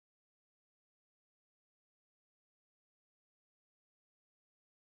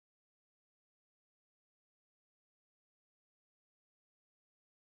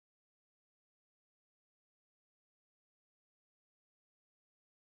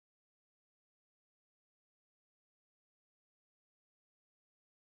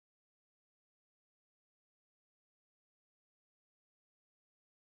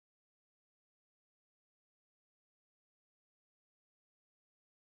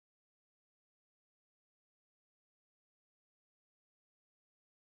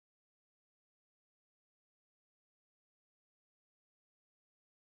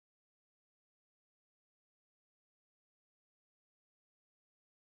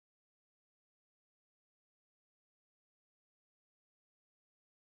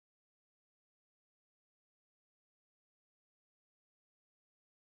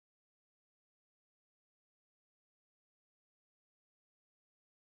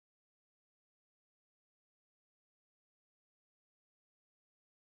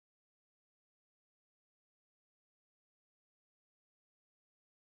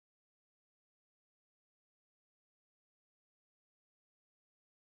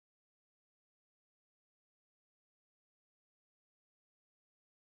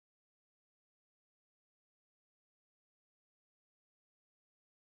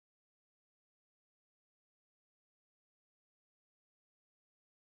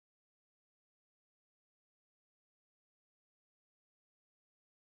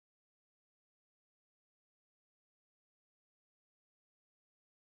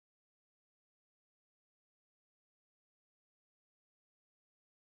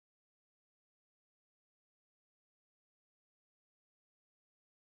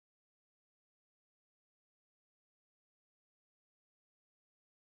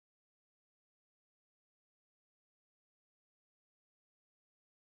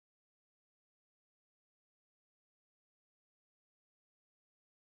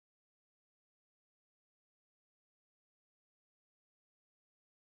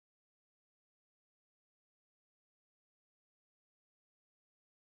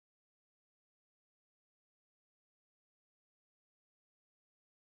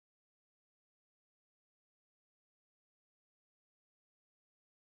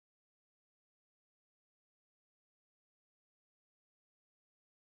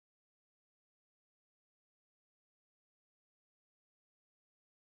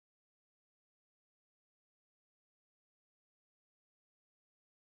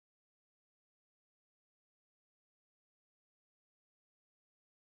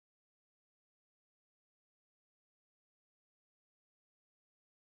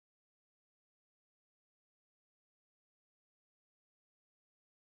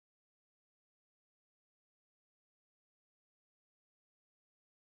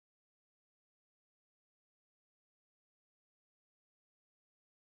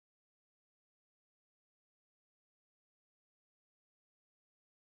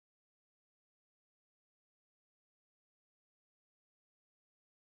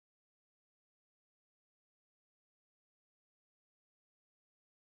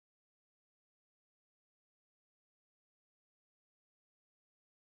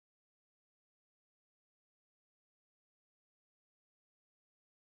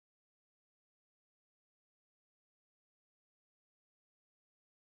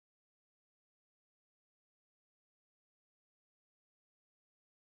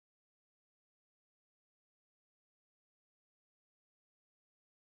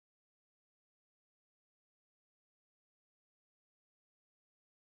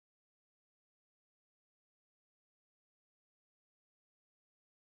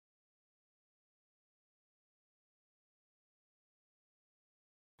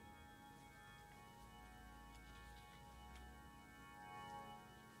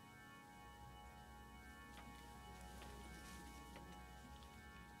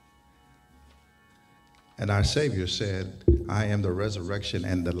And our Savior said, I am the resurrection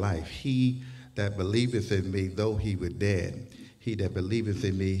and the life. He that believeth in me, though he were dead, he that believeth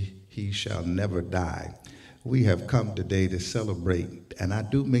in me, he shall never die. We have come today to celebrate, and I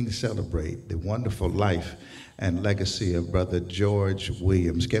do mean celebrate, the wonderful life and legacy of Brother George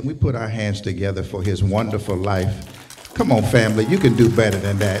Williams. Can we put our hands together for his wonderful life? Come on, family, you can do better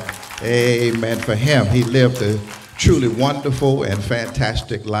than that. Amen. For him, he lived a truly wonderful and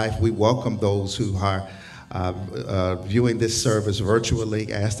fantastic life. We welcome those who are viewing this service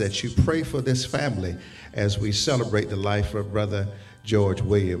virtually. Ask that you pray for this family as we celebrate the life of Brother George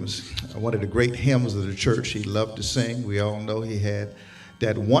Williams. One of the great hymns of the church he loved to sing. We all know he had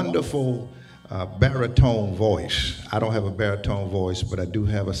that wonderful baritone voice. I don't have a baritone voice, but I do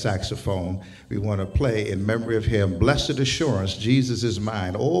have a saxophone. We want to play in memory of him. Blessed assurance, Jesus is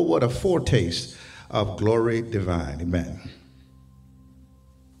mine. Oh, what a foretaste of glory divine. Amen.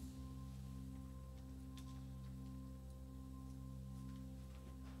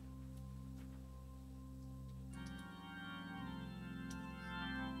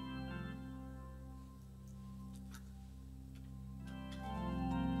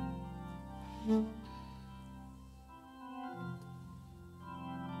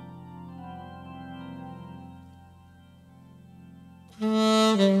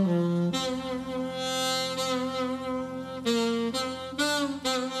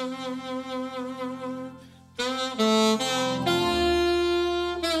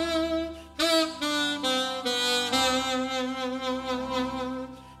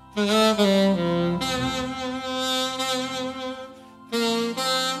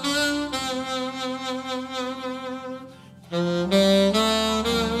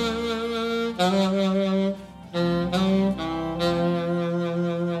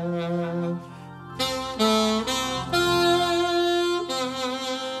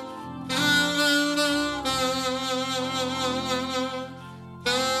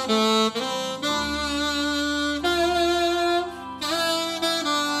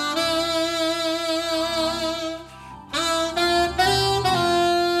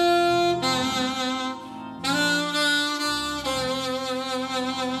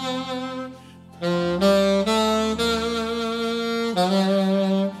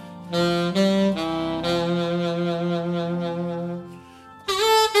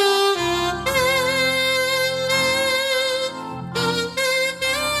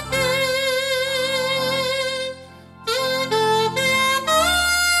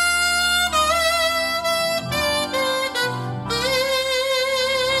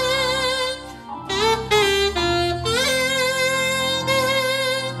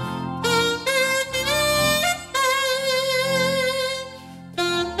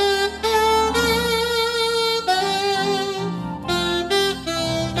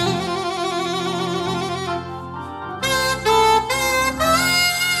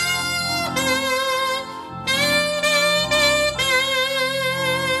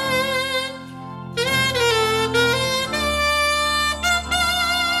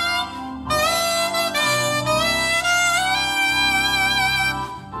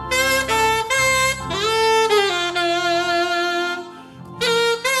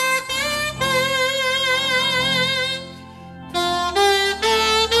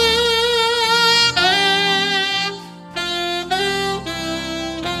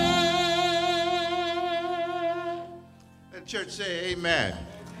 Church say amen.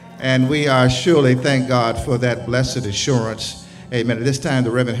 And we are surely thank God for that blessed assurance. Amen. At this time,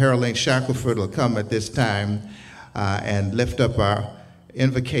 the Reverend Harold Shackelford will come at this time and lift up our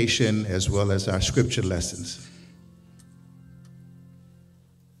invocation as well as our scripture lessons.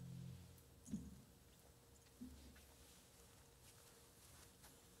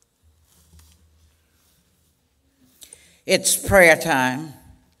 It's prayer time.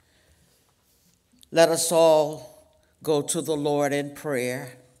 Let us all go to the Lord in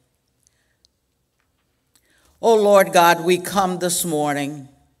prayer. Oh Lord God, we come this morning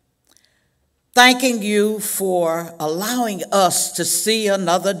thanking you for allowing us to see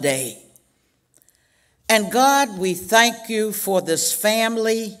another day. And God, we thank you for this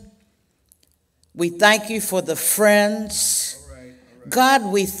family. We thank you for the friends. All right. God,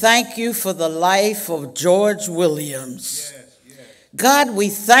 we thank you for the life of George Williams. God, we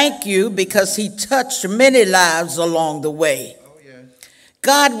thank you because he touched many lives along the way. Oh, yes.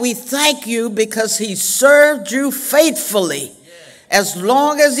 God, we thank you because he served you faithfully as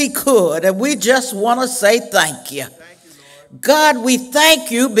long as he could. And we just want to say thank you. Thank you, Lord. God, we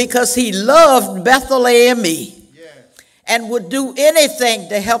thank you because he loved Bethlehem and would do anything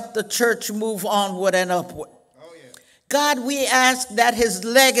to help the church move onward and upward. Oh, yeah. God, we ask that his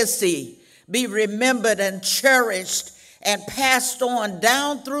legacy be remembered and cherished and passed on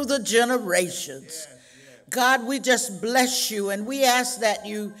down through the generations. God, we just bless you, and we ask that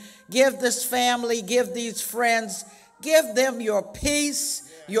you give this family, give these friends, give them your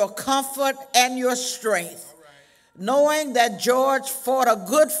peace, your comfort, and your strength, knowing that George fought a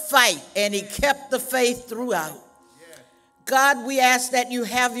good fight and he kept the faith throughout. God, we ask that you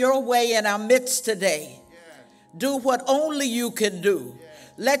have your way in our midst today. Do what only you can do.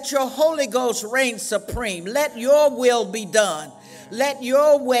 Let your Holy Ghost reign supreme. Let your will be done. Let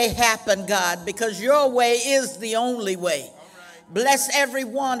your way happen, God, because your way is the only way. Bless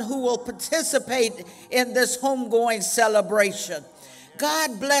everyone who will participate in this homegoing celebration.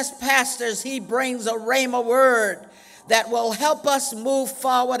 God bless pastors. He brings a rhema word that will help us move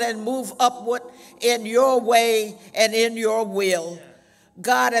forward and move upward in your way and in your will.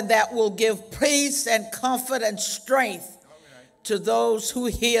 God, and that will give peace and comfort and strength to those who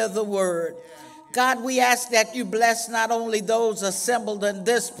hear the word. God, we ask that you bless not only those assembled in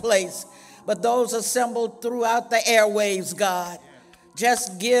this place, but those assembled throughout the airwaves, God.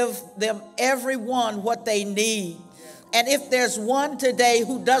 Just give them, everyone, what they need. And if there's one today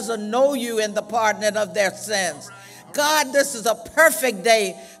who doesn't know you in the pardon of their sins, God, this is a perfect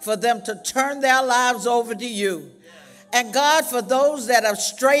day for them to turn their lives over to you. And God, for those that have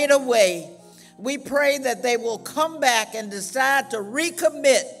strayed away, we pray that they will come back and decide to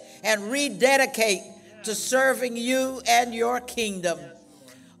recommit and rededicate to serving you and your kingdom.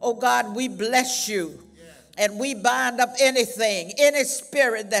 Oh God, we bless you, and we bind up anything, any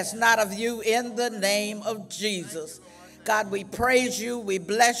spirit that's not of you in the name of Jesus. God, we praise you, we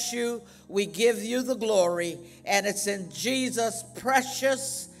bless you, we give you the glory, and it's in Jesus'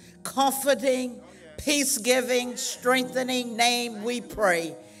 precious, comforting, peace-giving, strengthening name we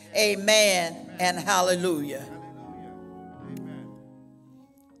pray. Amen and hallelujah.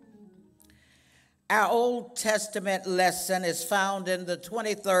 Our Old Testament lesson is found in the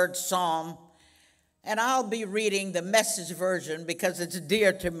 23rd Psalm, and I'll be reading the Message version because it's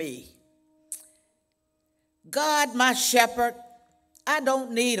dear to me. God, my shepherd, I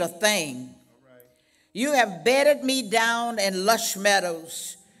don't need a thing. You have bedded me down in lush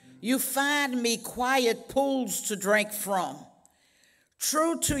meadows. You find me quiet pools to drink from.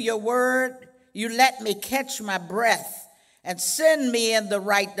 True to your word, you let me catch my breath and send me in the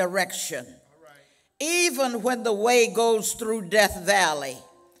right direction. Even when the way goes through Death Valley,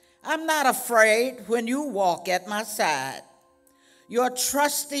 I'm not afraid when you walk at my side. Your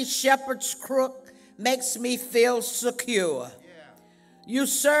trusty shepherd's crook makes me feel secure. You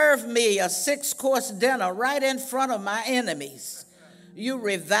serve me a 6-course dinner right in front of my enemies. You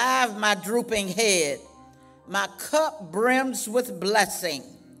revive my drooping head. My cup brims with blessing.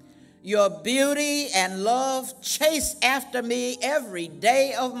 Your beauty and love chase after me every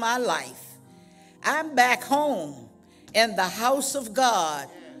day of my life. I'm back home in the house of God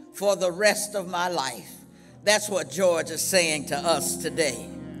for the rest of my life. That's what George is saying to us today.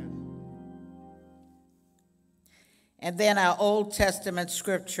 And then our Old Testament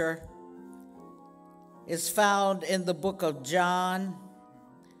scripture is found in the book of John,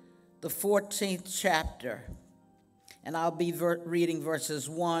 the 14th chapter. And I'll be reading verses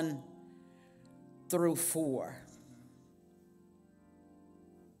 1 through 4.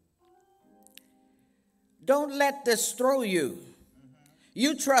 Don't let this throw you.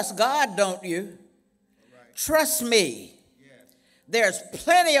 You trust God, don't you? Trust me. There's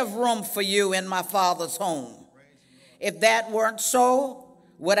plenty of room for you in my Father's home. If that weren't so,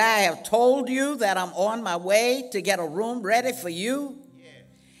 would I have told you that I'm on my way to get a room ready for you?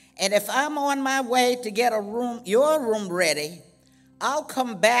 And if I'm on my way to get your room ready, I'll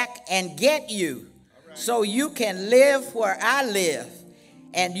come back and get you so you can live where I live.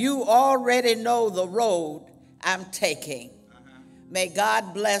 And you already know the road I'm taking. May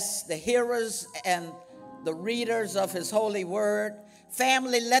God bless the hearers and the readers of his holy word.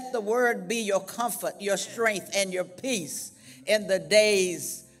 Family, let the word be your comfort, your strength, and your peace in the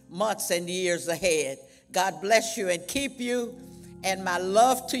days, months, and years ahead. God bless you and keep you. And my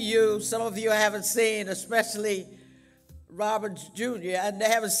love to you. Some of you I haven't seen, especially Robert Jr. I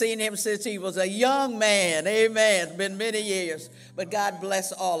haven't seen him since he was a young man. Amen. It's been many years. But God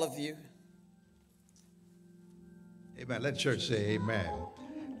bless all of you. Amen. Let church say amen.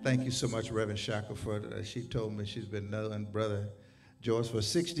 Thank you so much, Reverend Shackelford. She told me she's been knowing Brother George for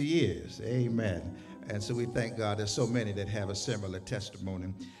 60 years. Amen. And so we thank God there's so many that have a similar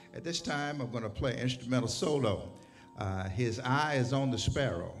testimony. At this time, I'm going to play instrumental solo. His eye is on the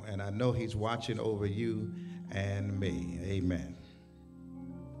sparrow, and I know he's watching over you and me. Amen.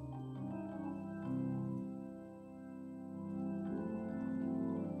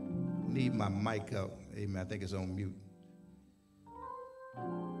 need my mic up. Amen. I think it's on mute.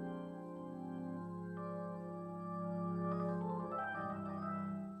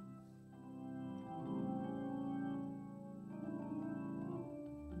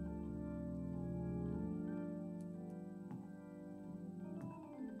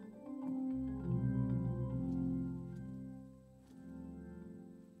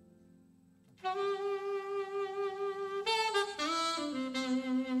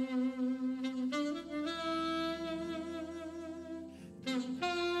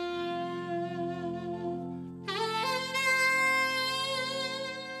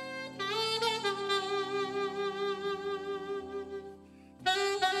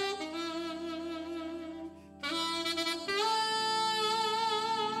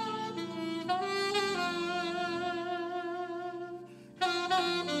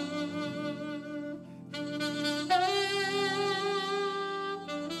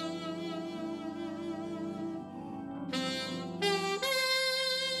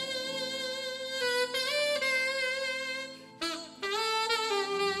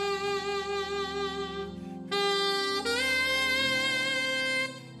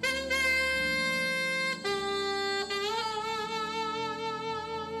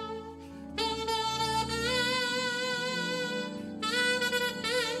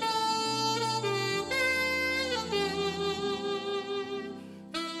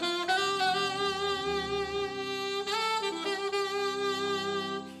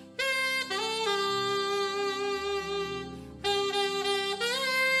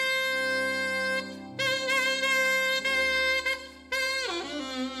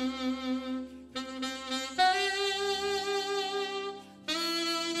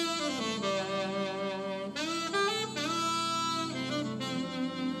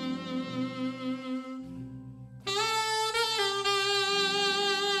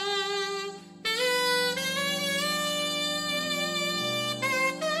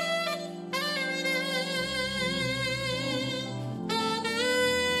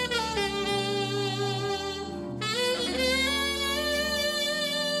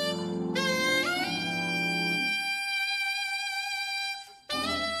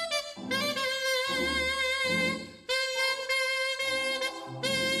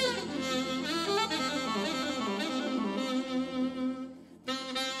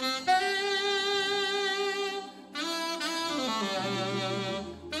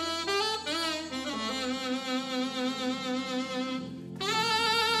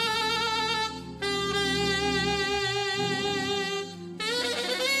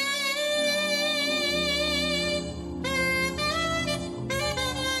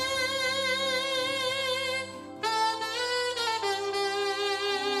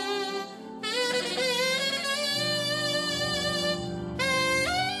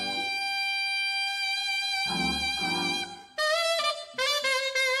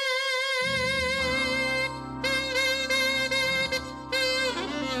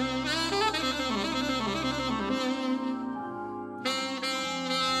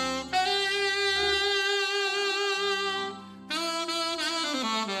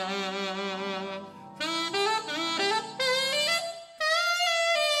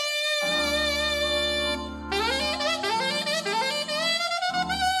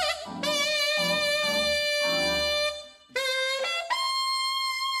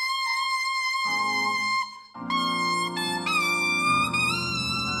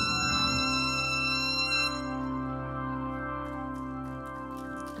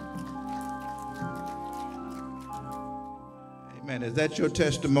 Amen. Is that your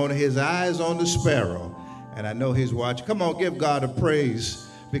testimony? His eyes on the sparrow. And I know he's watching. Come on, give God a praise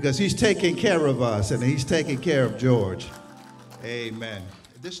because he's taking care of us and he's taking care of George. Amen.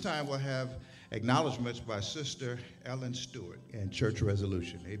 This time we'll have acknowledgments by Sister Ellen Stewart and Church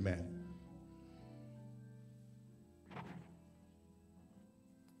Resolution. Amen.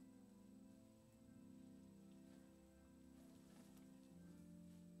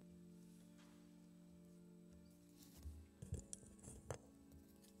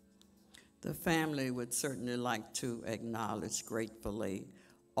 The family would certainly like to acknowledge gratefully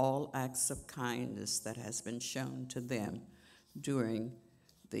all acts of kindness that has been shown to them during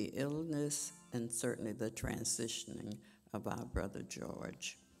the illness and certainly the transitioning of our brother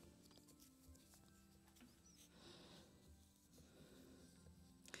George.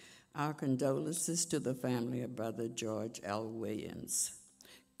 Our condolences to the family of Brother George L. Williams.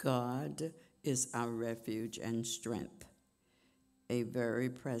 God is our refuge and strength, a very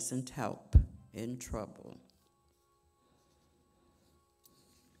present help in trouble.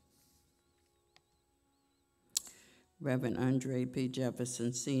 Reverend Andre P.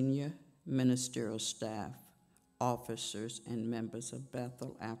 Jefferson Sr., ministerial staff, officers, and members of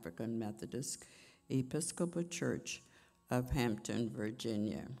Bethel African Methodist Episcopal Church of Hampton,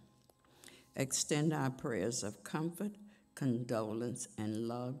 Virginia. Extend our prayers of comfort, condolence, and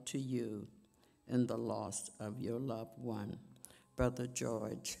love to you in the loss of your loved one, Brother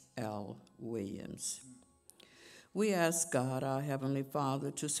George L. Williams. We ask God, our Heavenly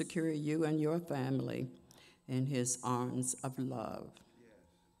Father, to secure you and your family in his arms of love.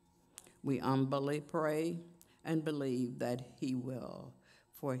 We humbly pray and believe that he will,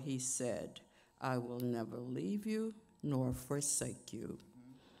 for he said, I will never leave you nor forsake you.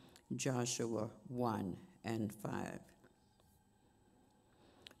 Joshua 1:5.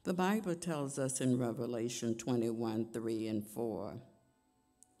 The Bible tells us in Revelation 21:3-4,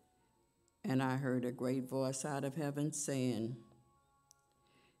 and I heard a great voice out of heaven saying,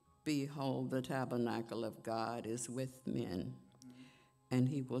 Behold, the tabernacle of God is with men, and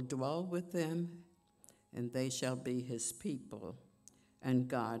he will dwell with them, and they shall be his people, and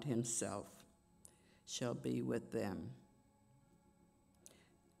God himself shall be with them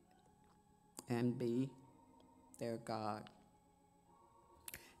and be their God.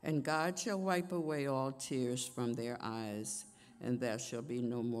 And God shall wipe away all tears from their eyes, and there shall be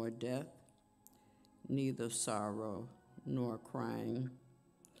no more death, neither sorrow nor crying,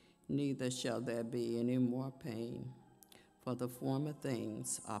 neither shall there be any more pain, for the former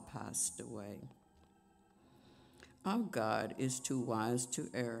things are passed away. Our God is too wise to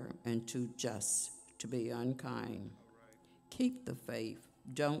err and too just to be unkind. Keep the faith,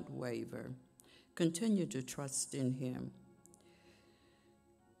 don't waver. Continue to trust in him,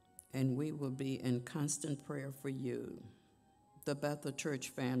 and we will be in constant prayer for you. The Bethel Church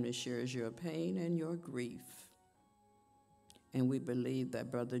family shares your pain and your grief, and we believe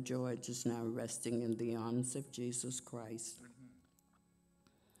that Brother George is now resting in the arms of Jesus Christ.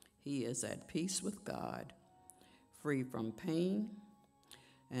 He is at peace with God, free from pain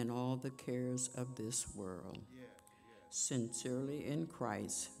and all the cares of this world. Sincerely in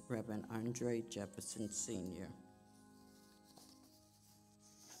Christ, Reverend Andre Jefferson Sr.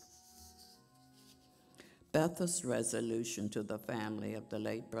 Bethel's resolution to the family of the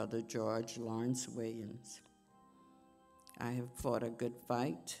late Brother George Lawrence Williams. I have fought a good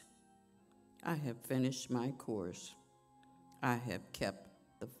fight. I have finished my course. I have kept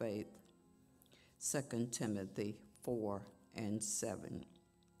the faith. 2 Timothy 4:7.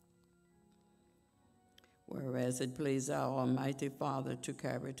 Whereas it pleased our Almighty Father to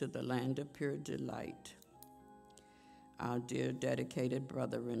carry to the land of pure delight our dear dedicated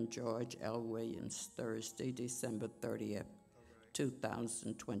brother in George L. Williams, Thursday, December 30th,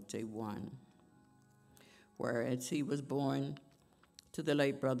 2021. Whereas he was born to the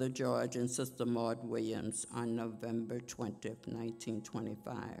late Brother George and Sister Maud Williams on November 20th,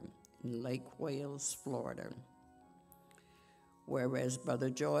 1925, in Lake Wales, Florida. Whereas Brother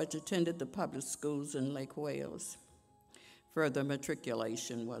George attended the public schools in Lake Wales. Further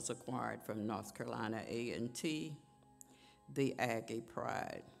matriculation was acquired from North Carolina A&T, the Aggie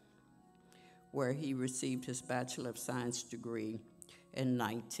Pride, where he received his Bachelor of Science degree in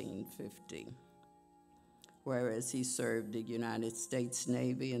 1950. Whereas he served the United States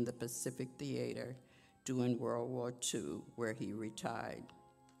Navy in the Pacific Theater during World War II, where he retired.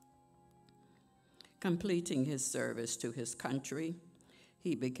 Completing his service to his country,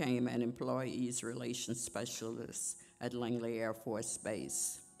 he became an employees relations specialist at Langley Air Force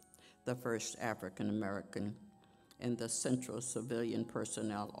Base, the first African American in the Central Civilian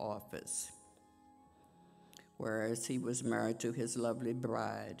Personnel Office. Whereas he was married to his lovely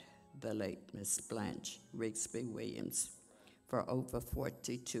bride, the late Miss Blanche Rigsby Williams, for over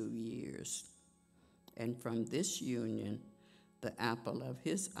 42 years. And from this union, the apple of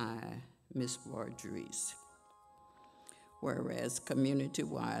his eye, Miss Vardries. Whereas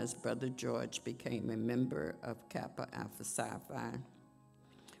community-wise, Brother George became a member of Kappa Alpha Psi Phi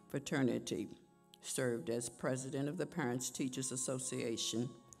fraternity, served as president of the Parents Teachers Association,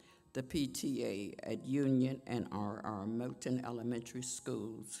 the PTA at Union and R.R. Milton Elementary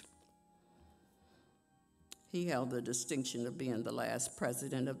Schools. He held the distinction of being the last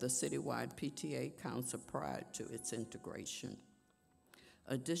president of the citywide PTA council prior to its integration.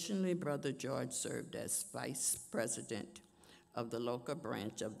 Additionally, Brother George served as vice president of the local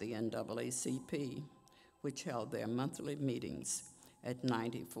branch of the NAACP, which held their monthly meetings at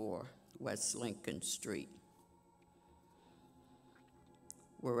 94 West Lincoln Street.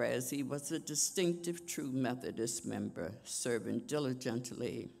 Whereas he was a distinctive true Methodist member, serving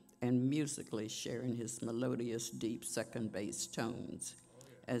diligently and musically sharing his melodious, deep second bass tones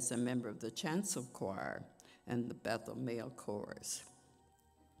as a member of the chancel choir and the Bethel Male Chorus.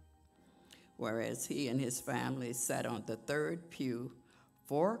 whereas he and his family sat on the third pew,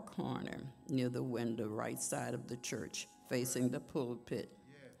 far corner, near the window right side of the church, facing the pulpit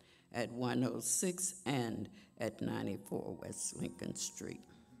at 106 and at 94 West Lincoln Street.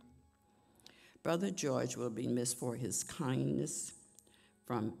 Brother George will be missed for his kindness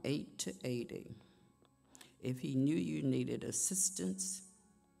from 8 to 80. If he knew you needed assistance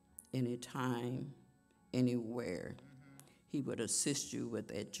anytime, anywhere, he would assist you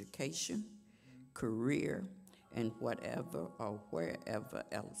with education, career, and whatever or wherever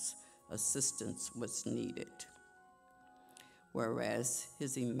else assistance was needed. Whereas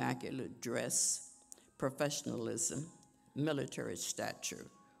his immaculate dress, professionalism, military stature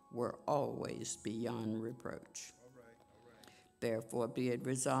were always beyond reproach. Therefore, be it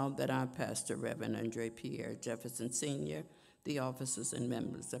resolved that our pastor, Reverend Andre Pierre Jefferson Sr., the officers and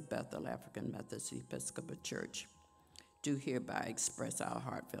members of Bethel African Methodist Episcopal Church, do hereby express our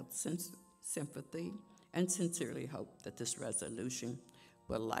heartfelt sympathy and sincerely hope that this resolution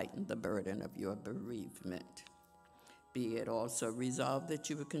will lighten the burden of your bereavement. Be it also resolved that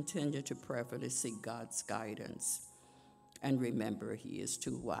you will continue to prayerfully seek God's guidance, and remember he is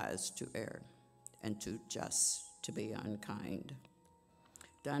too wise to err and too just to be unkind.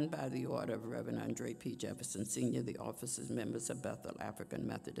 Done by the order of Reverend Andre P. Jefferson Sr., the officers and members of Bethel African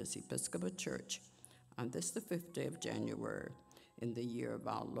Methodist Episcopal Church, on this the 5th day of January, in the year of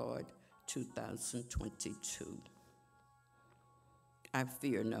our Lord, 2022. I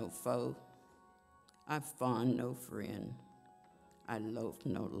fear no foe, I fawn no friend, I loathe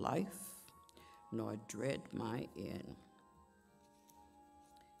no life, nor dread my end.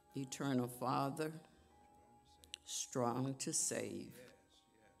 Eternal Father, strong to save,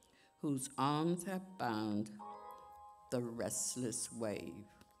 whose arms have bound the restless wave.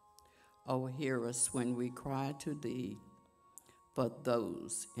 Oh, hear us when we cry to thee for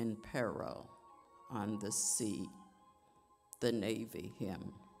those in peril on the sea. The Navy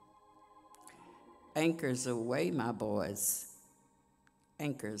hymn. Anchors away, my boys,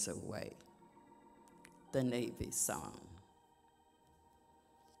 anchors away. The Navy song.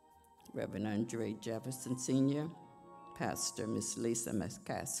 Reverend Andre Jefferson Sr., Pastor Miss Lisa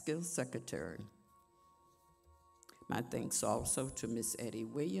McCaskill, Secretary. My thanks also to Miss Eddie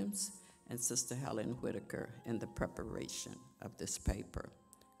Williams and Sister Helen Whitaker in the preparation of this paper.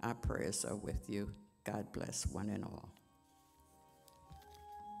 Our prayers are with you. God bless one and all.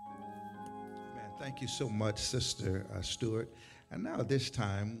 Man, thank you so much, Sister Stewart. And now at this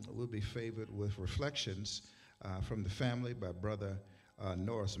time, we'll be favored with reflections from the family by Brother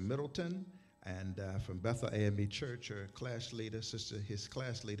Norris Middleton, and from Bethel AME Church, his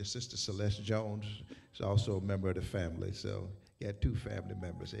class leader, Sister Celeste Jones, is also a member of the family. So you had two family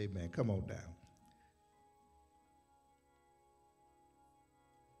members. Amen. Come on down.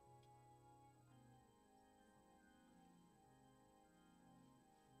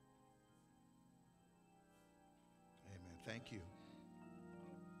 Amen. Thank you.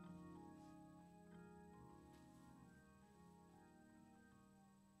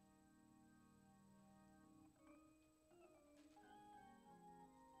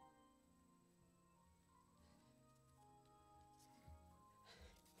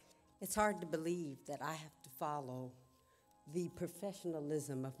 It's hard to believe that I have to follow the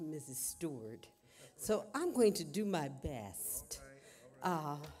professionalism of Mrs. Stewart. So I'm going to do my best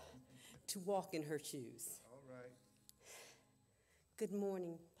to walk in her shoes. All right. Good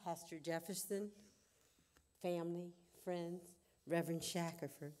morning, Pastor Jefferson, family, friends, Reverend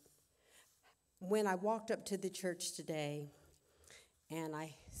Shackelford. When I walked up to the church today and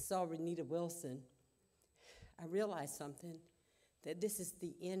I saw Renita Wilson, I realized something, that this is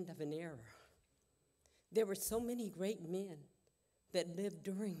the end of an era. There were so many great men that lived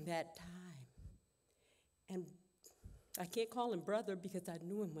during that time. And I can't call him brother because I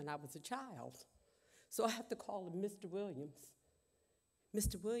knew him when I was a child. So I have to call him Mr. Williams.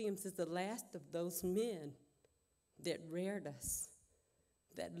 Mr. Williams is the last of those men that reared us,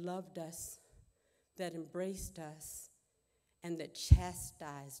 that loved us, that embraced us, and that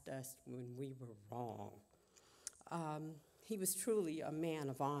chastised us when we were wrong. He was truly a man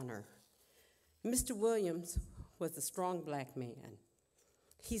of honor. Mr. Williams was a strong black man.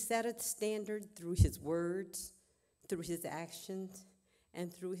 He set a standard through his words, through his actions,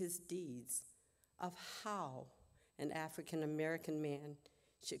 and through his deeds of how an African American man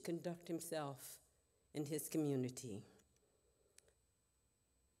should conduct himself in his community.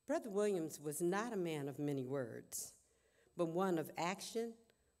 Brother Williams was not a man of many words, but one of action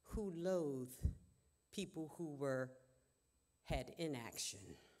who loathed people who had inaction.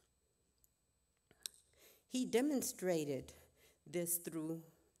 He demonstrated this through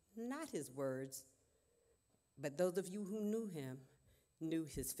not his words, but those of you who knew him knew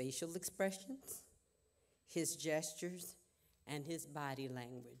his facial expressions, his gestures, and his body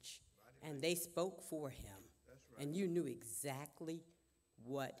language. And they spoke for him. And you knew exactly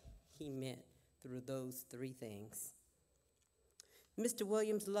what he meant through those three things. Mr.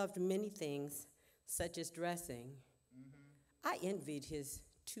 Williams loved many things, such as dressing. I envied his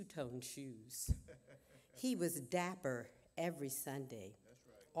two-tone shoes. He was dapper every Sunday,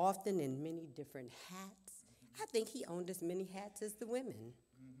 often in many different hats. I think he owned as many hats as the women.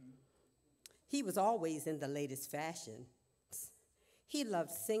 He was always in the latest fashion. He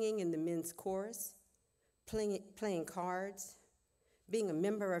loved singing in the men's chorus, playing cards, being a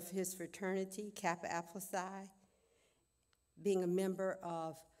member of his fraternity, Kappa Alpha Psi, being a member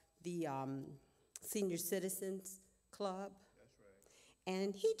of the Senior Citizens Club. That's right.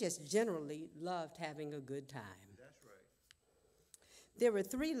 And he just generally loved having a good time. That's right. There were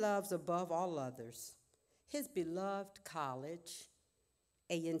three loves above all others: his beloved college,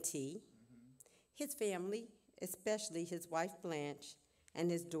 A&T, his family, especially his wife Blanche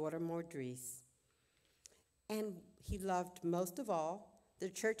and his daughter Maudrice. And he loved most of all the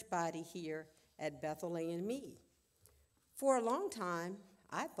church body here at Bethel A&Me. For a long time,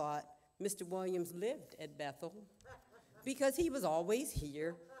 I thought Mr. Williams lived at Bethel because he was always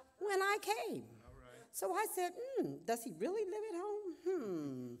here when I came. So I said, does he really live at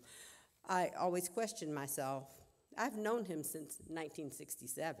home? I always questioned myself. I've known him since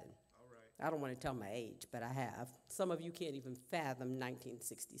 1967. I don't want to tell my age, but I have. Some of you can't even fathom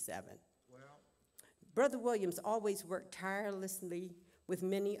 1967. Well, Brother Williams always worked tirelessly with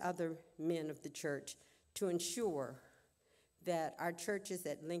many other men of the church to ensure that our churches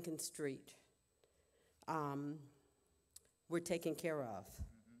at Lincoln Street were taken care of.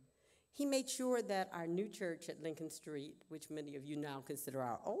 He made sure that our new church at Lincoln Street, which many of you now consider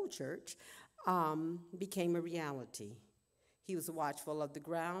our old church, became a reality. He was watchful of the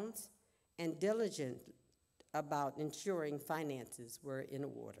grounds and diligent about ensuring finances were in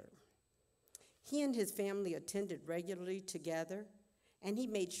order. He and his family attended regularly together, and he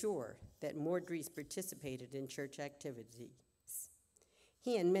made sure that Maudrice participated in church activities.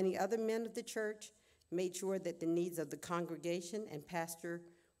 He and many other men of the church made sure that the needs of the congregation and pastor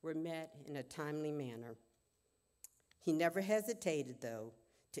were met in a timely manner. He never hesitated, though,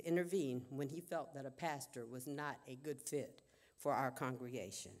 to intervene when he felt that a pastor was not a good fit for our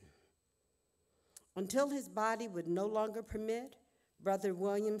congregation. Until his body would no longer permit, Brother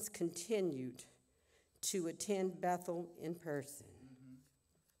Williams continued to attend Bethel in person.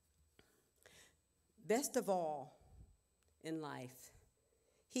 Best of all in life,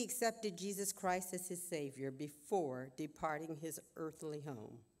 he accepted Jesus Christ as his Savior before departing his earthly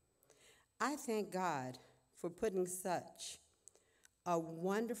home. I thank God for putting such a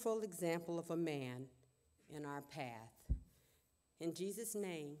wonderful example of a man in our path. In Jesus'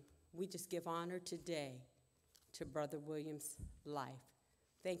 name, we just give honor today to Brother Williams' life.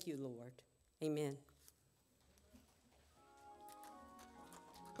 Thank you, Lord. Amen.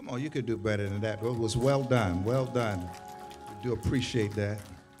 come on, you could do better than that. It was well done, well done. We do appreciate that.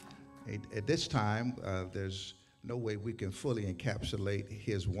 At this time, there's no way we can fully encapsulate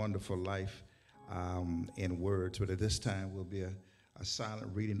his wonderful life in words, but at this time will be a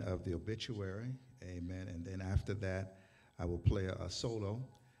silent reading of the obituary, amen, and then after that, I will play a solo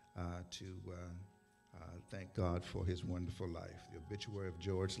to thank God for his wonderful life, the obituary of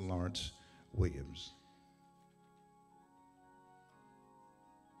George Lawrence Williams.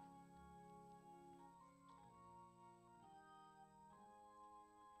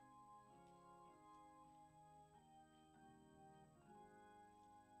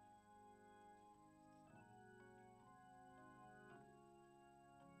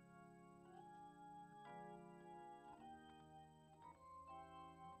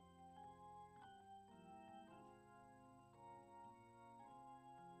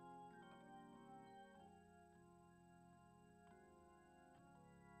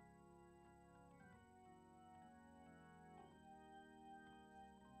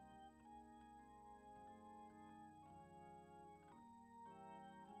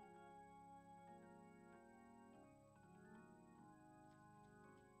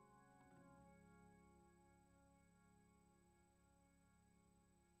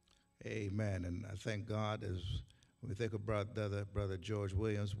 Amen. And I thank God as we think of brother George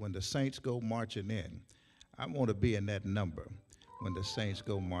Williams, when the saints go marching in, I want to be in that number when the saints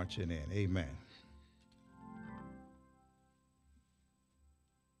go marching in. Amen.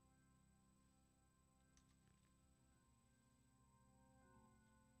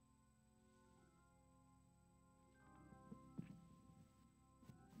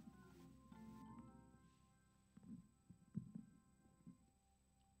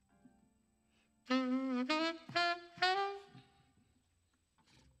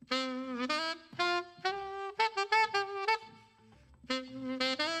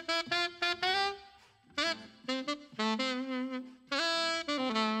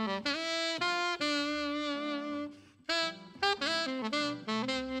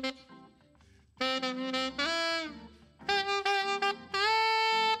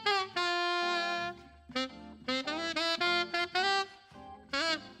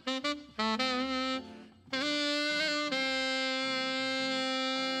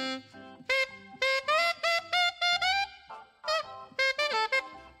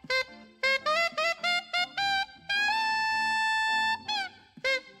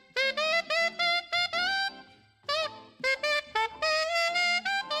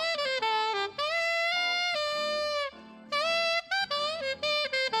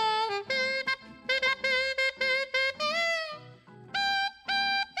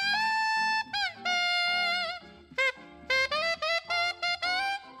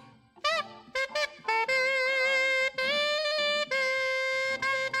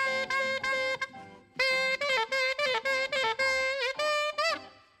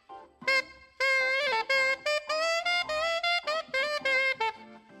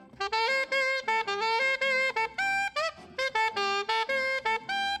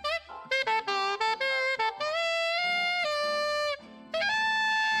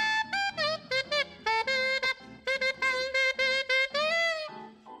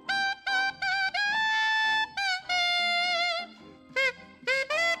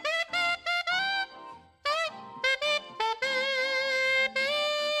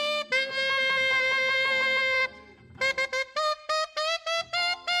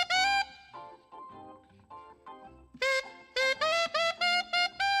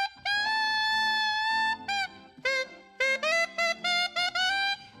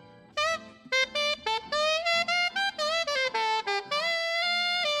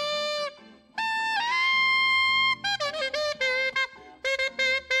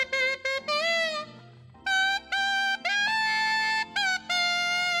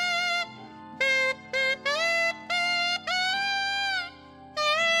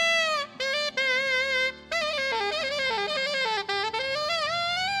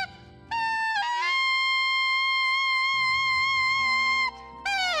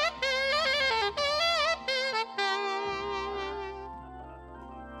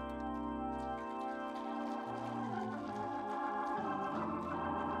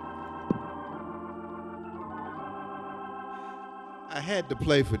 had to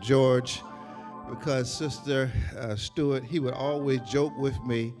play for George because Sister Stewart, he would always joke with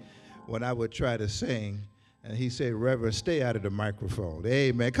me when I would try to sing. And he said, Reverend, stay out of the microphone.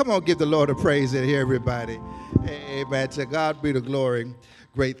 Amen. Come on, give the Lord a praise in here, everybody. Amen. To God be the glory.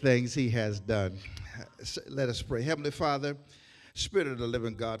 Great things he has done. Let us pray. Heavenly Father, Spirit of the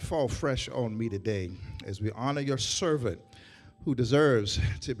living God, fall fresh on me today as we honor your servant who deserves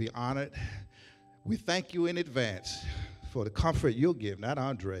to be honored. We thank you in advance for the comfort you'll give, not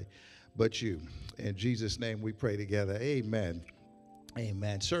Andre, but you. In Jesus' name we pray together. Amen.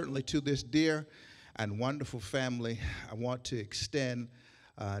 Amen. Certainly to this dear and wonderful family, I want to extend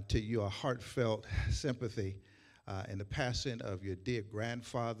to you a heartfelt sympathy in the passing of your dear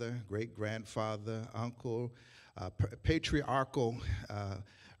grandfather, great-grandfather, uncle, patriarchal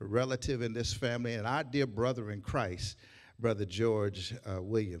relative in this family, and our dear brother in Christ, Brother George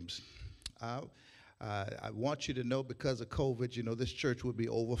Williams. I want you to know, because of COVID, you know, this church will be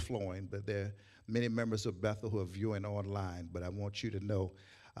overflowing, but there are many members of Bethel who are viewing online. But I want you to know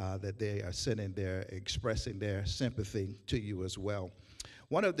that they are expressing their sympathy to you as well.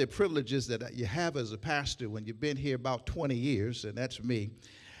 One of the privileges that you have as a pastor when you've been here about 20 years, and that's me,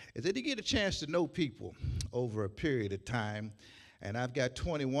 is that you get a chance to know people over a period of time. And I've got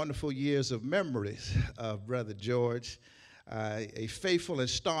 20 wonderful years of memories of Brother George. A faithful and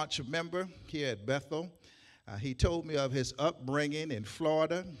staunch member here at Bethel. He told me of his upbringing in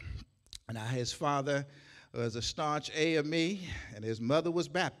Florida, and his father was a staunch AME, and his mother was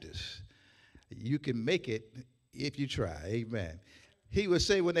Baptist. You can make it if you try, amen. He would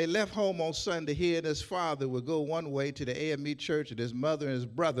say when they left home on Sunday, he and his father would go one way to the AME church, and his mother and his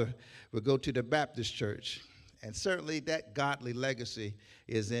brother would go to the Baptist church. And certainly that godly legacy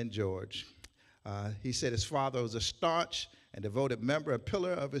is in George. He said his father was a staunch and devoted member, a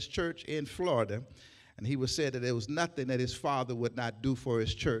pillar of his church in Florida. And he would say that there was nothing that his father would not do for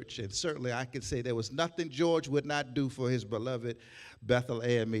his church. And certainly I could say there was nothing George would not do for his beloved Bethel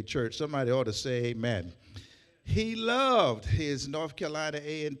AME church. Somebody ought to say amen. He loved his North Carolina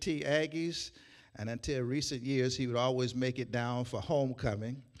A&T Aggies. And until recent years, he would always make it down for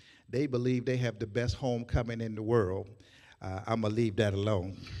homecoming. They believe they have the best homecoming in the world. I'm going to leave that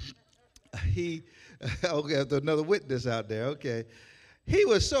alone. Okay, there's another witness out there, okay. He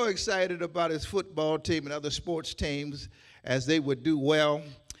was so excited about his football team and other sports teams as they would do well,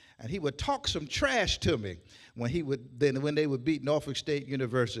 and he would talk some trash to me when they would beat Norfolk State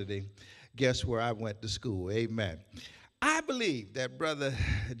University. Guess where I went to school, amen. I believe that Brother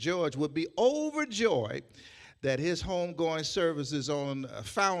George would be overjoyed that his homegoing services on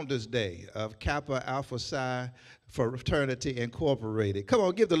Founders Day of Kappa Alpha Psi Fraternity Incorporated. Come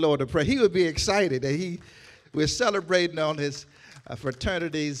on, give the Lord a praise. He would be excited that we're celebrating on his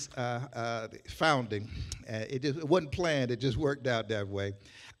fraternity's founding. It wasn't planned, it just worked out that way.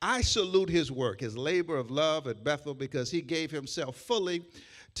 I salute his work, his labor of love at Bethel, because he gave himself fully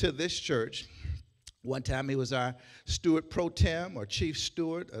to this church. One time he was our steward pro tem, or chief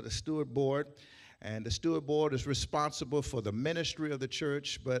steward of the steward board. And the steward board is responsible for the ministry of the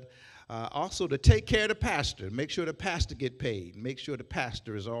church, but also to take care of the pastor, make sure the pastor get paid, make sure the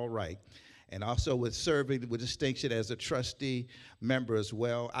pastor is all right. And also with serving with distinction as a trustee member as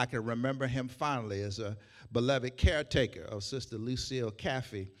well. I can remember him fondly as a beloved caretaker of Sister Lucille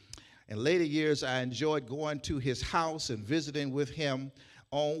Caffey. In later years, I enjoyed going to his house and visiting with him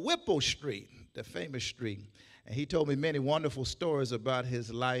on Whipple Street, the famous street. And he told me many wonderful stories about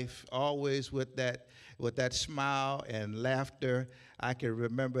his life, always with that smile and laughter. I can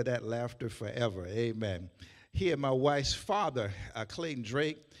remember that laughter forever, amen. He and my wife's father, Clayton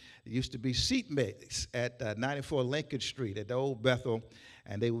Drake, used to be seatmates at 94 Lincoln Street at the old Bethel,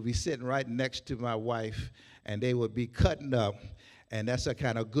 and they would be sitting right next to my wife, and they would be cutting up, and that's a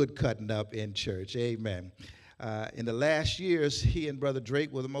kind of good cutting up in church, amen. In the last years, he and Brother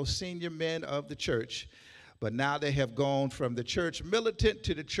Drake were the most senior men of the church, but now they have gone from the church militant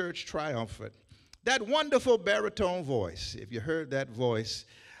to the church triumphant. That wonderful baritone voice, if you heard that voice,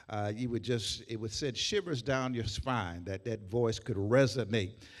 it would send shivers down your spine, that voice could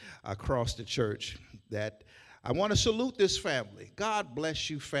resonate across the church. That I want to salute this family. God bless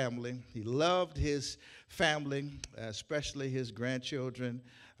you, family. He loved his family, especially his grandchildren,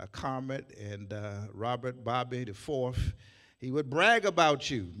 Carmet and Robert Bobby the fourth. He would brag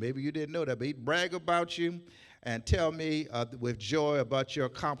about you. Maybe you didn't know that, but he'd brag about you and tell me with joy about your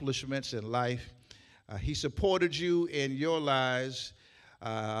accomplishments in life. He supported you in your lives,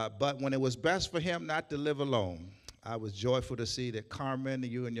 but when it was best for him not to live alone, I was joyful to see that Carmen,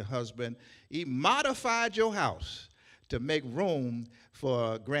 you and your husband, he modified your house to make room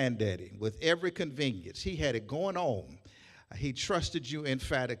for Granddaddy with every convenience. He had it going on. He trusted you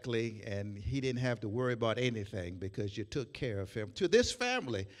emphatically, and he didn't have to worry about anything because you took care of him. To this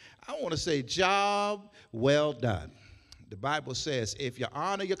family, I want to say, job well done. The Bible says, if you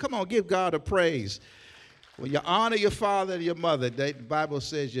honor your, come on, give God a praise. When you honor your father and your mother, the Bible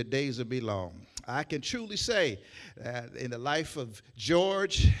says your days will be long. I can truly say that in the life of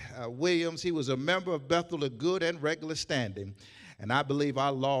George Williams, he was a member of Bethel of good and regular standing. And I believe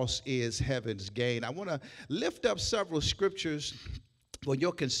our loss is heaven's gain. I want to lift up several scriptures for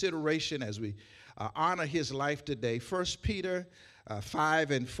your consideration as we honor his life today. 1 Peter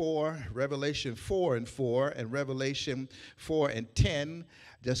 5 and 4, Revelation 4 and 4, and Revelation 4 and 10.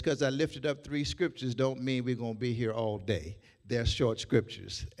 Just because I lifted up 3 scriptures don't mean we're going to be here all day. They're short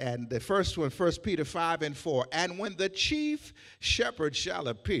scriptures. And the first one, 1 Peter 5 and 4, and when the chief shepherd shall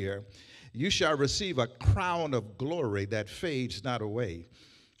appear, you shall receive a crown of glory that fades not away.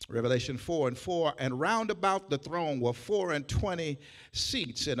 Revelation 4 and 4, and round about the throne were 24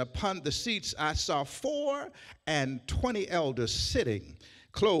 seats, and upon the seats I saw 24 elders sitting,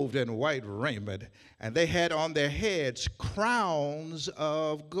 clothed in white raiment, and they had on their heads crowns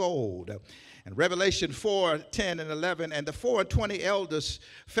of gold. And Revelation 4, 10 and 11, and the 24 elders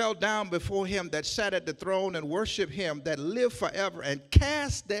fell down before him that sat at the throne and worshiped him that lived forever, and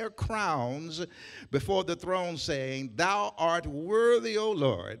cast their crowns before the throne, saying, Thou art worthy, O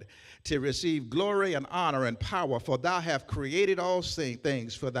Lord, to receive glory and honor and power, for thou hast created all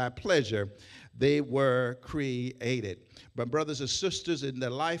things for thy pleasure. They were created. But brothers and sisters, in the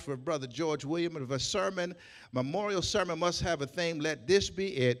life of Brother George Williams, of a sermon, memorial sermon must have a theme, let this be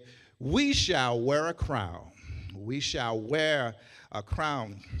it. We shall wear a crown. We shall wear a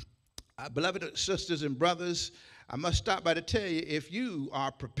crown. Beloved sisters and brothers, I must stop by to tell you, if you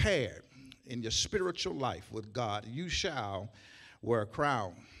are prepared in your spiritual life with God, you shall wear a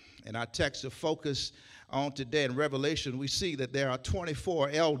crown. In our text of focus on today in Revelation, we see that there are 24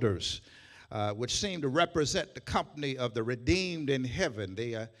 elders, which seem to represent the company of the redeemed in heaven.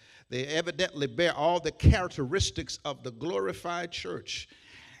 They evidently bear all the characteristics of the glorified church.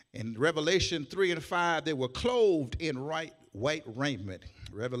 In Revelation 3 and 5, they were clothed in white raiment.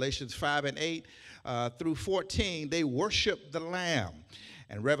 Revelations 5 and 8 through 14, they worship the Lamb.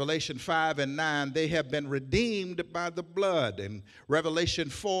 And Revelation 5 and 9, they have been redeemed by the blood. And Revelation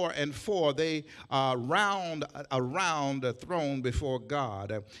 4 and 4, they are around the throne before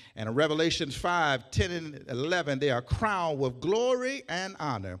God. And in Revelation 5, 10 and 11, they are crowned with glory and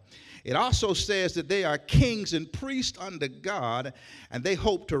honor. It also says that they are kings and priests under God, and they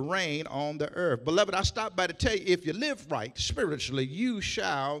hope to reign on the earth. Beloved, I stopped by to tell you, if you live right spiritually, you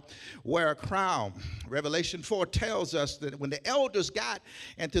shall wear a crown. Revelation 4 tells us that when the elders got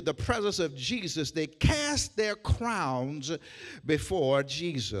into the presence of Jesus, they cast their crowns before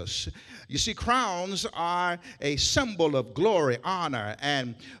Jesus. You see, crowns are a symbol of glory, honor,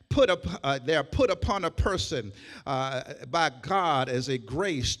 and they're put upon a person by God as a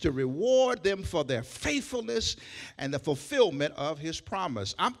grace to reward them for their faithfulness and the fulfillment of his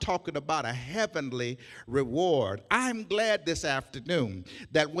promise. I'm talking about a heavenly reward. I'm glad this afternoon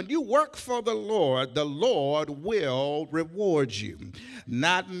that when you work for the Lord will reward you.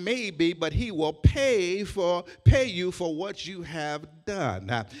 Not maybe, but he will pay you for what you have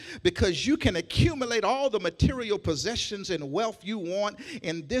done. Because you can accumulate all the material possessions and wealth you want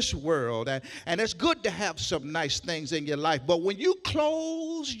in this world. And it's good to have some nice things in your life. But when you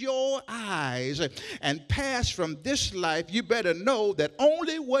close your eyes and pass from this life, you better know that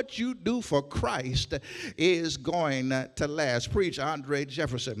only what you do for Christ is going to last. Preach Andre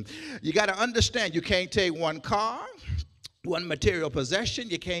Jefferson. You got to understand, you can't take one car, one material possession.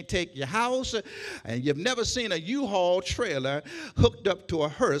 You can't take your house, and you've never seen a U-Haul trailer hooked up to a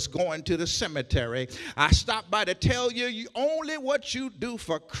hearse going to the cemetery. I stopped by to tell you, only what you do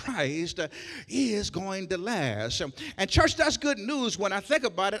for Christ is going to last. And church, that's good news. When I think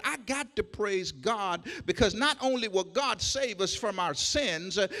about it, I got to praise God, because not only will God save us from our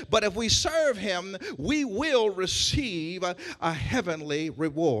sins, but if we serve him, we will receive a heavenly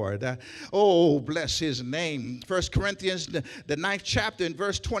reward. Oh, bless his name. 1 Corinthians the 9th chapter in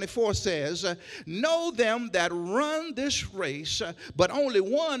verse 24 says, know them that run this race, but only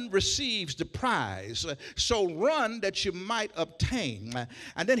one receives the prize. So run that you might obtain.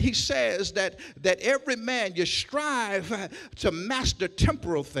 And then he says that every man, you strive to master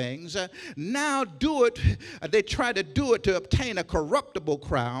temporal things. Now do it. They try to do it to obtain a corruptible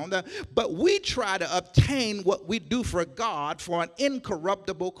crown, but we try to obtain what we do for God for an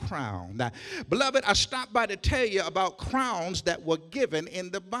incorruptible crown. Beloved, I stopped by to tell you about crowns crowns that were given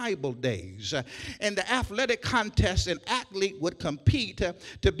in the Bible days. In the athletic contest, an athlete would compete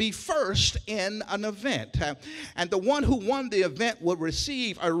to be first in an event. And the one who won the event would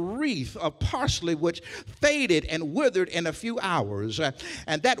receive a wreath of parsley which faded and withered in a few hours.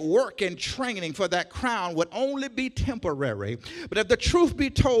 And that work and training for that crown would only be temporary. But if the truth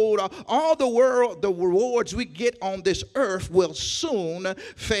be told, all the rewards we get on this earth will soon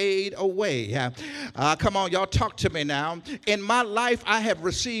fade away. Come on, y'all, talk to me now. In my life, I have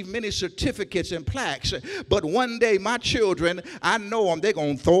received many certificates and plaques, but one day my children, I know them, they're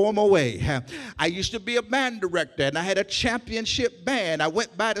going to throw them away. I used to be a band director, and I had a championship band. I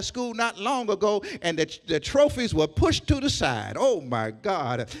went by the school not long ago, and the trophies were pushed to the side. Oh, my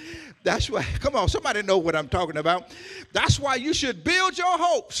God. That's why, come on, somebody know what I'm talking about. That's why you should build your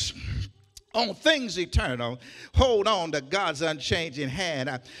hopes on things eternal. Hold on to God's unchanging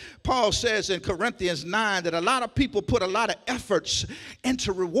hand. Paul says in Corinthians 9 that a lot of people put a lot of efforts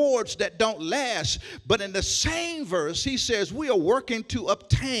into rewards that don't last. But in the same verse, he says we are working to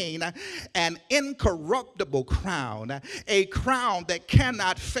obtain an incorruptible crown, a crown that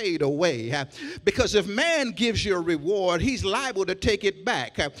cannot fade away. Because if man gives you a reward, he's liable to take it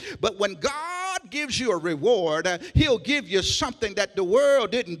back. But when God gives you a reward, he'll give you something that the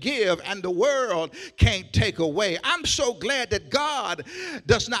world didn't give and the world can't take away. I'm so glad that God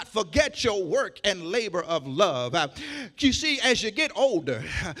does not forget your work and labor of love. You see, as you get older,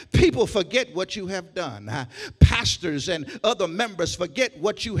 people forget what you have done. Pastors and other members forget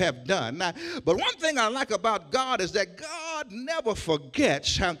what you have done. But one thing I like about God is that God never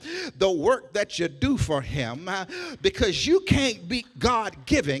forgets the work that you do for him, because you can't beat God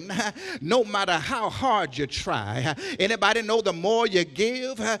giving no matter how hard you try. Anybody know the more you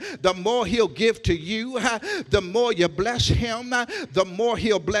give, the more he'll give to you? The more you bless him, the more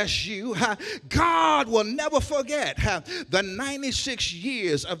he'll bless you. God will never forget the 96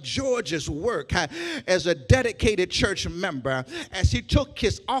 years of George's work as a dedicated church member, as he took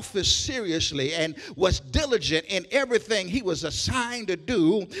his office seriously and was diligent in everything he was assigned to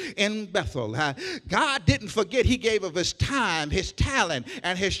do in Bethel. God didn't forget he gave of his time, his talent,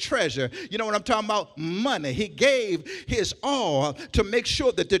 and his treasure. You know what I'm talking about? Money. He gave his all to make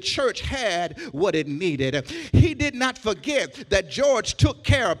sure that the church had what it needed. He did not forget that George took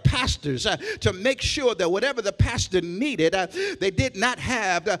care of pastors to make sure that whatever the pastor needed, they did not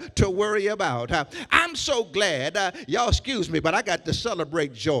have to worry about. I'm so glad, y'all excuse me, but I got to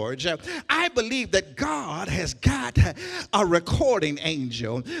celebrate George. I believe that God has got a recording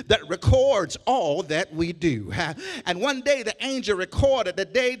angel that records all that we do. And one day the angel recorded the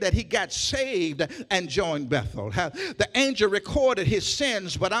day that he got saved and joined Bethel. The angel recorded his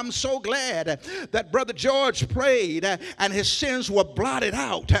sins, but I'm so glad that Brother George prayed and his sins were blotted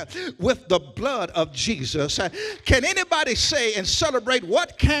out with the blood of Jesus. Can anybody say and celebrate,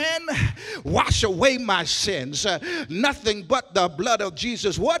 what can wash away my sins? Nothing but the blood of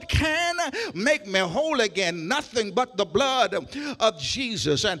Jesus. What can make me whole again? Nothing but the blood of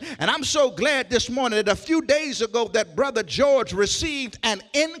Jesus. And I'm so glad this morning that a few days ago that Brother George received an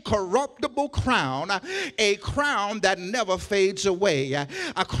incorruptible crown, a crown that never fades away,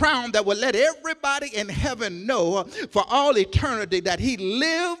 a crown that will let everybody in heaven know for all eternity that he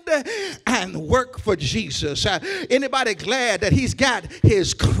lived and worked for Jesus. Anybody glad that he's got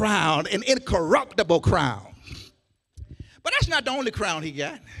his crown, an incorruptible crown? But that's not the only crown he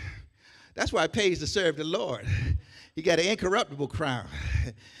got. That's why it pays to serve the Lord. He got an incorruptible crown.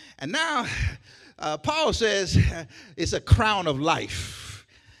 And now Paul says it's a crown of life.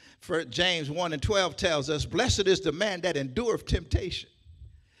 For James 1:12 tells us, blessed is the man that endureth temptation.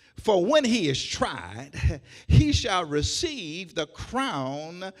 For when he is tried, he shall receive the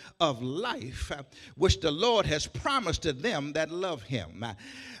crown of life, which the Lord has promised to them that love him.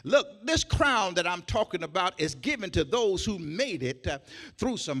 Look, this crown that I'm talking about is given to those who made it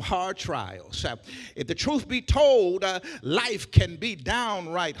through some hard trials. If the truth be told, life can be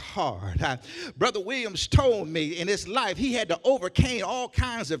downright hard. Brother Williams told me in his life he had to overcome all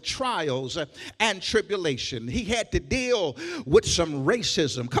kinds of trials and tribulation. He had to deal with some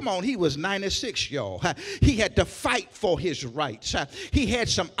racism. Come on, he was 96, y'all. He had to fight for his rights. He had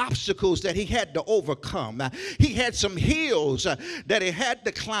some obstacles that he had to overcome. He had some hills that he had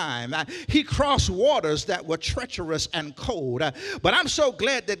to climb. He crossed waters that were treacherous and cold. But I'm so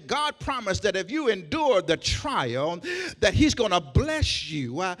glad that God promised that if you endure the trial, that he's going to bless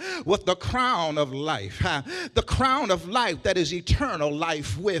you with the crown of life. The crown of life that is eternal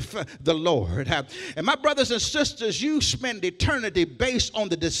life with the Lord. And my brothers and sisters, you spend eternity based on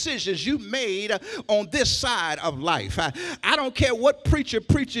the decisions you made on this side of life. I don't care what preacher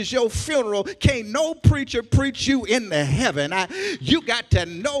preaches your funeral. Can't no preacher preach you into heaven. You got to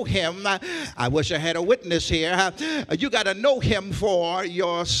know him. I wish I had a witness here. You got to know him for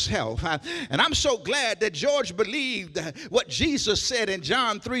yourself. And I'm so glad that George believed what Jesus said in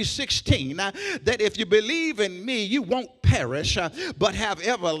John 3:16, that if you believe in me, you won't perish, but have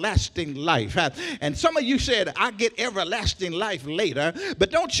everlasting life. And some of you said, I get everlasting life later.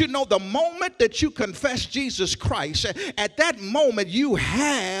 But don't you know the moment that you confess Jesus Christ, at that moment you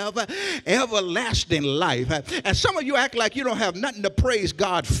have everlasting life. And some of you act like you don't have nothing to praise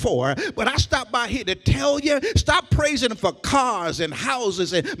God for. But I stopped by here to tell you, stop praising him for cars and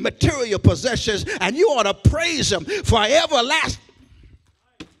houses and material possessions, and you ought to praise him for everlasting.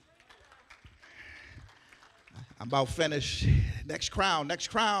 I'm about finished. Next crown.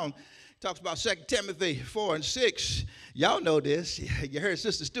 Talks about 2 Timothy 4:6. Y'all know this. You heard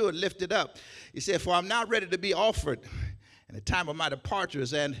Sister Stewart lift it up. He said, for I'm now ready to be offered, and the time of my departure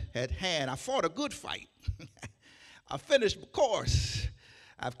is at hand. I fought a good fight. I finished the course.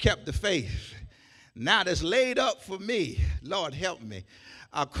 I've kept the faith. Now there's laid up for me, Lord help me,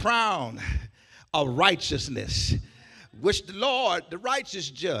 a crown of righteousness, which the Lord, the righteous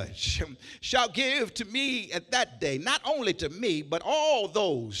judge, shall give to me at that day, not only to me, but all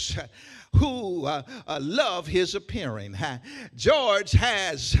those who love his appearing. George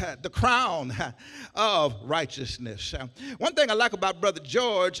has the crown of righteousness. One thing I like about Brother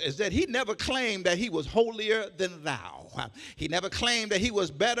George is that he never claimed that he was holier than thou. He never claimed that he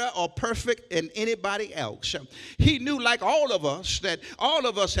was better or perfect than anybody else. He knew, like all of us, that all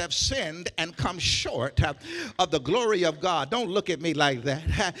of us have sinned and come short of the glory of God. Don't look at me like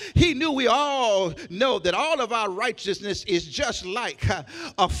that. He knew, we all know that all of our righteousness is just like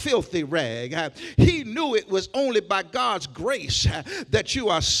a filthy rag. He knew it was only by God's grace that you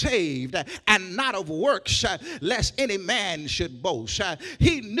are saved, and not of works, lest any man should boast.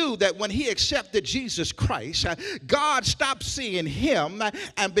 He knew that when he accepted Jesus Christ, God stopped seeing him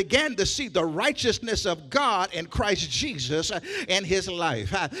and began to see the righteousness of God in Christ Jesus in his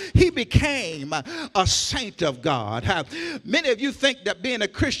life. He became a saint of God. Many of you think that being a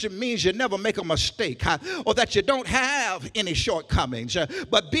Christian means you never make a mistake, or that you don't have any shortcomings.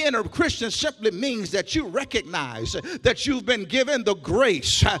 But being a Christian simply means that you recognize that you've been given the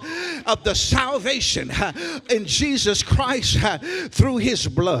grace of the salvation in Jesus Christ through his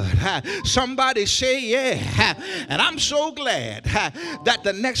blood. Somebody say yeah. And I'm so glad that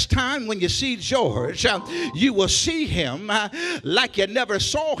the next time when you see George, you will see him like you never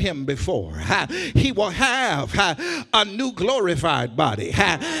saw him before. He will have a new glorified body,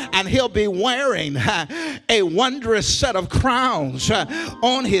 and he'll be wearing a wondrous set of crowns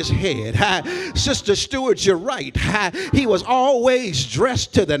on his head. Sister Stewart, you're right. He was always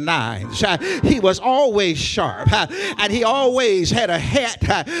dressed to the nines. He was always sharp, and he always had a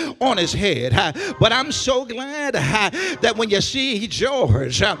hat on his head. But I'm so glad that when you see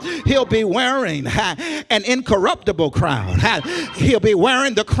George, he'll be wearing an incorruptible crown. He'll be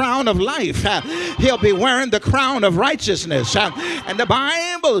wearing the crown of life. He'll be wearing the crown of righteousness. And the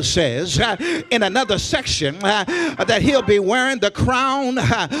Bible says in another section that he'll be wearing the crown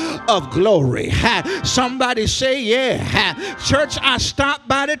of glory. Somebody say yeah. Church, I stopped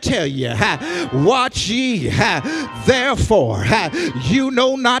by to tell you, watch ye therefore, you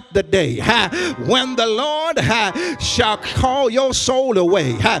know not the day when the Lord shall call your soul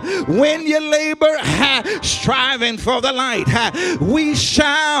away. When you labor striving for the light, we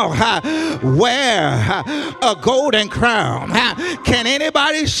shall wear a golden crown. Can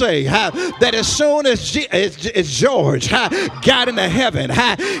anybody say that as soon as George got into heaven,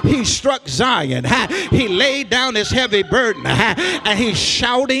 he struck Zion, he laid down his heavy burden, and he's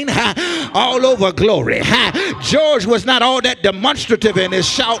shouting all over glory. George was not all that demonstrative in his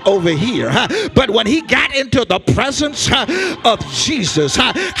shout over here, but when he got into the presence of Jesus,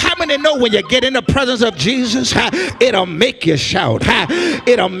 how many know when you get in the presence of Jesus, it'll make you shout,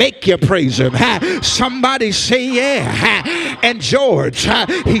 it'll make you praise him? Somebody say yeah. And George,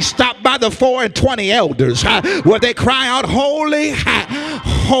 he stopped by the 4 and 20 elders where they cry out, holy,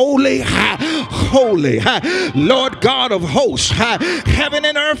 holy, holy, Lord God of hosts. Heaven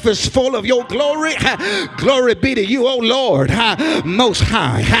and earth is full of your glory. Glory be to you, O Lord, most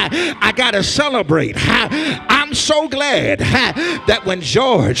high. I gotta celebrate. I'm so glad that when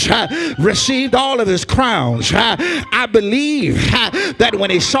George received all of his crowns, I believe that when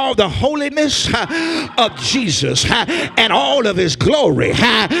he saw the holiness of Jesus and all of his glory,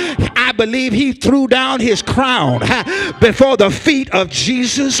 I believe he threw down his crown before the feet of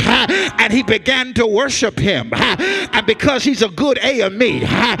Jesus, and he began to worship him. And because he's a good AME,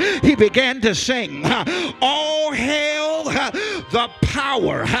 he began to sing, all hail the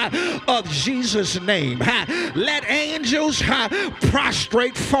power of Jesus' name. Let angels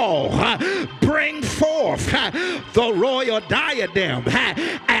prostrate fall. Bring forth the royal diadem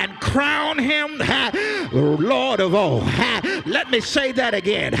and crown him Lord of all. Let me say that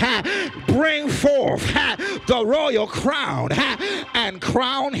again. Bring forth the royal crown and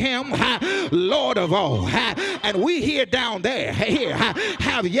crown him Lord of all. And we here down there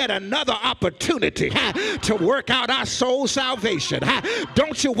have yet another opportunity to work out our soul salvation.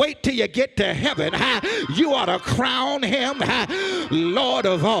 Don't you wait till you get to heaven. You ought to crown him Lord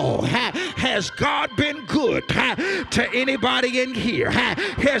of all. Has God been good to anybody in here?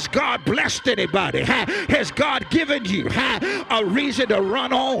 Has God blessed anybody? Has God given you a reason to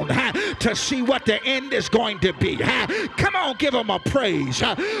run on to see what the end is going to be? Come on, give him a praise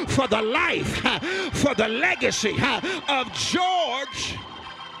for the life, for the legacy of George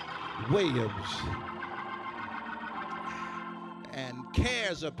Williams. And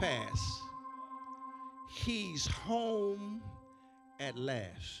cares are past. He's home at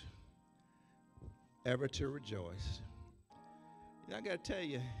last, ever to rejoice. I got to tell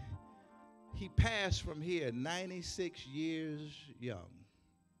you, he passed from here 96 years young.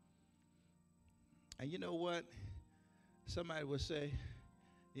 And you know what? Somebody would say,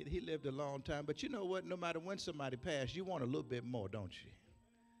 he lived a long time. But you know what? No matter when somebody passed, you want a little bit more, don't you?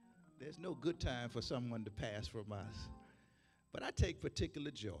 There's no good time for someone to pass from us. But I take particular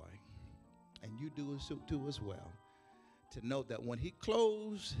joy, and you do too as well, to note that when he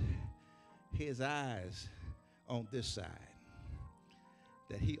closed his eyes on this side,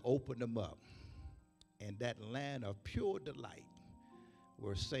 that he opened them up, and that land of pure delight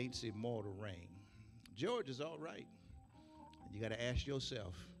where saints immortal reign. George is all right. You got to ask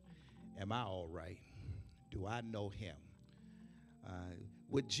yourself, am I all right? Do I know him?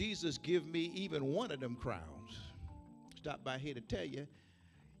 Would Jesus give me even one of them crowns? Stop by here to tell you,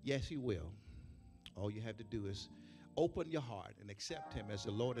 yes, he will. All you have to do is open your heart and accept him as the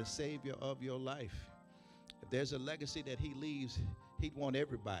Lord and Savior of your life. If there's a legacy that he leaves, he'd want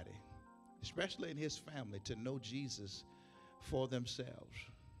everybody, especially in his family, to know Jesus for themselves.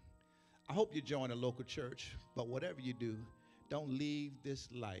 I hope you join a local church, but whatever you do, don't leave this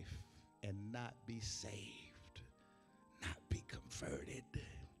life and not be saved, not be converted.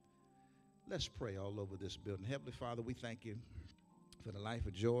 Let's pray all over this building. Heavenly Father, we thank you for the life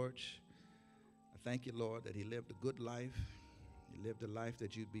of George. I thank you, Lord, that he lived a good life. He lived a life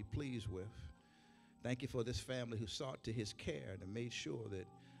that you'd be pleased with. Thank you for this family who sought to his care and made sure that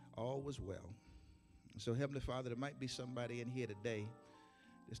all was well. So, Heavenly Father, there might be somebody in here today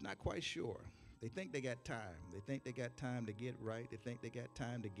that's not quite sure. They think they got time. They think they got time to get right. They think they got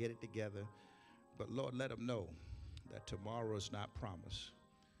time to get it together. But, Lord, let them know that tomorrow is not promised.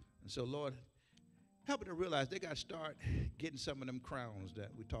 And so, Lord, help them to realize they got to start getting some of them crowns that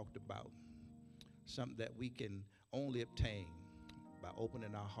we talked about, something that we can only obtain by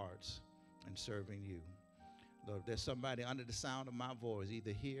opening our hearts and serving you. Lord, if there's somebody under the sound of my voice,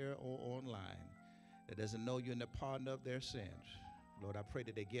 either here or online, that doesn't know you and the pardon of their sins, Lord, I pray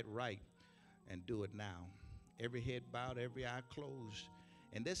that they get right and do it now. Every head bowed, every eye closed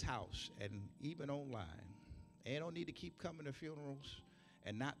in this house and even online. And you don't need to keep coming to funerals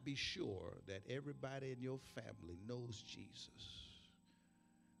and not be sure that everybody in your family knows Jesus.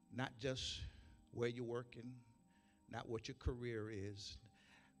 Not just where you're working, not what your career is.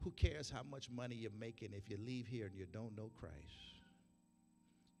 Who cares how much money you're making if you leave here and you don't know Christ?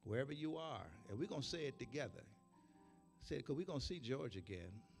 Wherever you are, and we're going to say it together. Say it because we're going to see George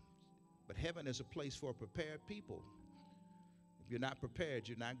again. But heaven is a place for prepared people. If you're not prepared,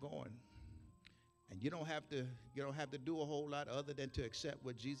 you're not going. And you don't have to do a whole lot other than to accept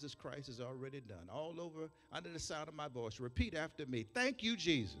what Jesus Christ has already done. All over, under the sound of my voice, repeat after me. Thank you,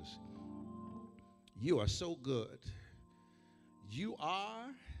 Jesus. You are so good. You are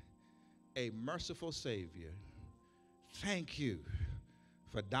a merciful Savior. Thank you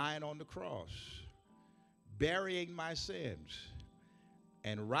for dying on the cross, burying my sins,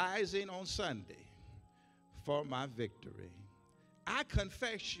 and rising on Sunday for my victory. I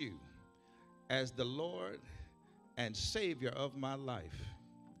confess you as the Lord and Savior of my life.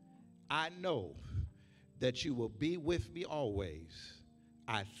 I know that you will be with me always.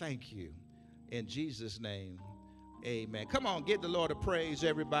 I thank you. In Jesus' name, amen. Come on, give the Lord a praise,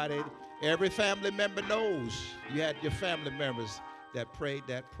 everybody. Every family member knows you had your family members that prayed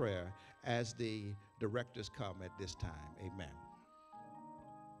that prayer as the directors come at this time. Amen.